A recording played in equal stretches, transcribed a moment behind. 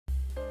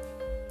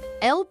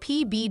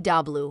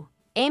LPBW.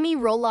 Amy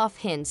Roloff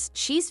hints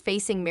she's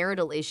facing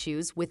marital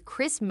issues with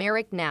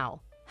Marek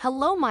now.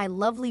 Hello my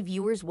lovely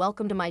viewers,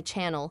 welcome to my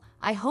channel.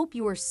 I hope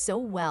you are so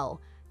well.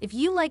 If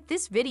you like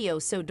this video,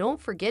 so don't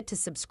forget to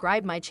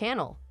subscribe my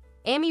channel.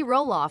 Amy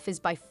Roloff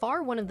is by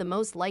far one of the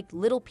most liked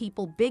Little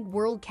People Big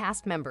World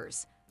cast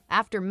members.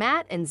 After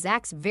Matt and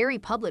Zach's very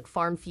public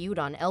farm feud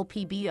on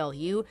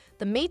LPBW,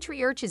 the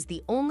matriarch is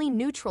the only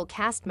neutral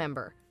cast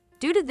member.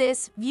 Due to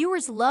this,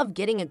 viewers love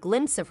getting a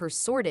glimpse of her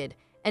sordid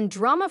and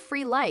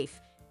drama-free life,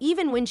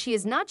 even when she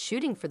is not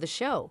shooting for the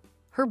show.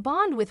 Her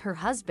bond with her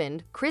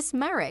husband,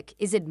 Marek,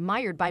 is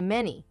admired by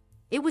many.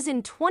 It was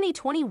in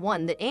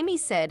 2021 that Amy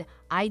said,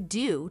 "I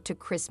do" to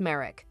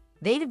Marek.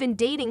 They'd been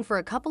dating for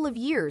a couple of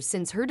years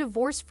since her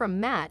divorce from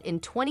Matt in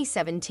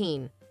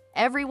 2017.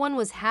 Everyone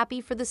was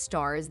happy for the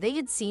star as they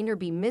had seen her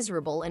be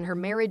miserable in her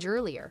marriage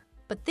earlier.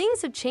 But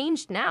things have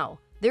changed now.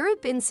 There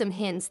have been some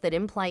hints that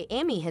imply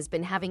Amy has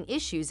been having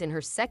issues in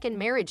her second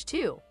marriage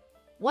too.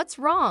 What's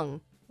wrong?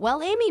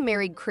 While Amy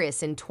married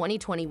in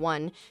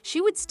 2021,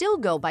 she would still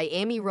go by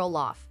Amy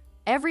Roloff.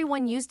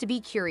 Everyone used to be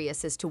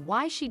curious as to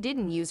why she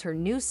didn't use her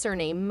new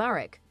surname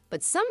Marek,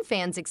 but some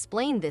fans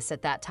explained this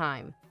at that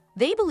time.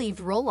 They believed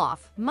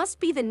Roloff must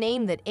be the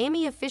name that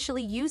Amy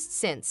officially used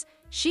since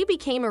she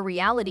became a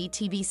reality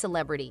TV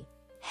celebrity.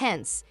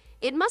 Hence,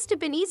 it must have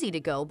been easy to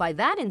go by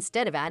that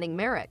instead of adding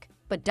Marek.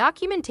 But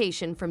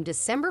documentation from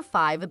December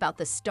 5 about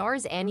the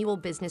star's annual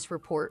business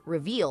report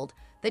revealed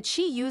that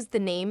she used the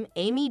name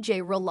Amy J.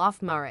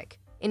 Roloff Marek.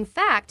 In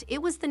fact,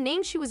 it was the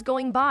name she was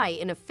going by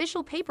in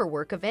official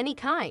paperwork of any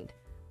kind.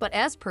 But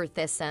as per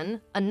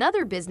Thesen,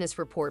 another business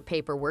report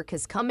paperwork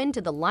has come into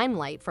the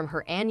limelight from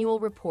her annual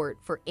report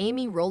for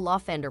Amy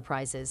Roloff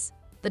Enterprises.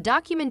 The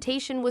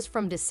documentation was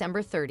from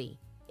December 30.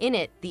 In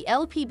it, the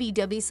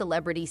LPBW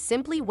celebrity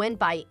simply went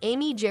by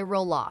Amy J.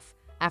 Roloff.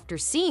 After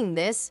seeing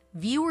this,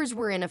 viewers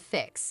were in a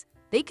fix.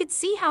 They could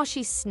see how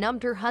she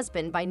snubbed her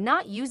husband by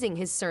not using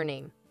his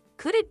surname.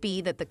 Could it be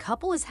that the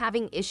couple is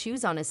having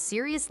issues on a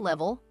serious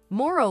level?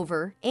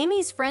 Moreover,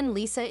 Amy's friend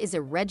Lisa is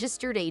a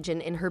registered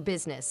agent in her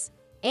business.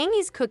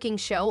 Amy's cooking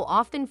show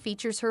often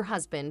features her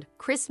husband,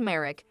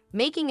 Marek,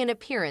 making an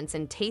appearance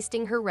and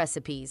tasting her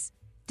recipes.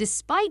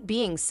 Despite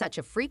being such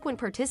a frequent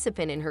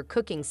participant in her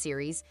cooking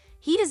series,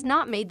 he has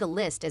not made the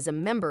list as a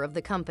member of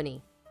the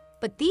company.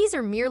 But these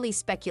are merely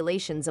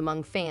speculations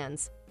among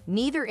fans.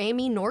 Neither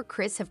Amy nor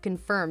have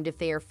confirmed if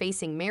they are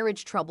facing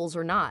marriage troubles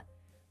or not.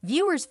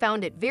 Viewers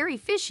found it very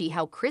fishy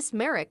how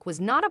Marek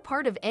was not a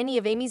part of any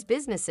of Amy's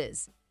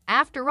businesses.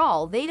 After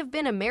all, they'd have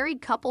been a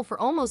married couple for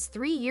almost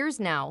 3 years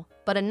now.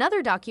 But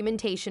another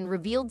documentation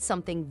revealed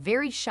something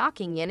very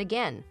shocking yet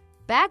again.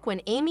 Back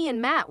when Amy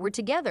and Matt were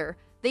together,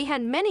 they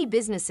had many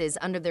businesses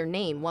under their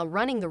name while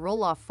running the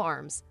Roloff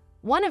farms.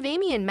 One of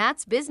Amy and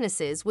Matt's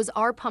businesses was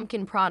Our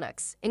Pumpkin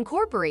Products,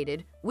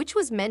 Incorporated, which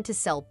was meant to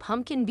sell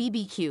pumpkin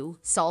BBQ,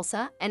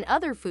 salsa, and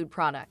other food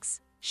products.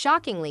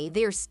 Shockingly,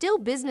 they are still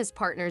business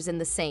partners in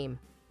the same.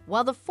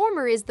 While the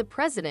former is the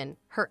president,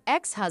 her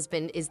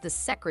ex-husband is the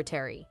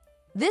secretary.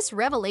 This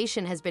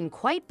revelation has been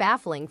quite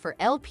baffling for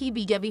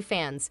LPBW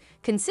fans,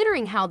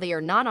 considering how they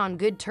are not on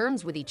good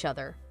terms with each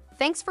other.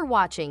 Thanks for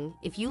watching.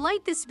 If you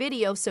liked this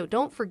video, so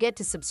don't forget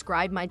to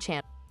subscribe my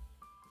channel.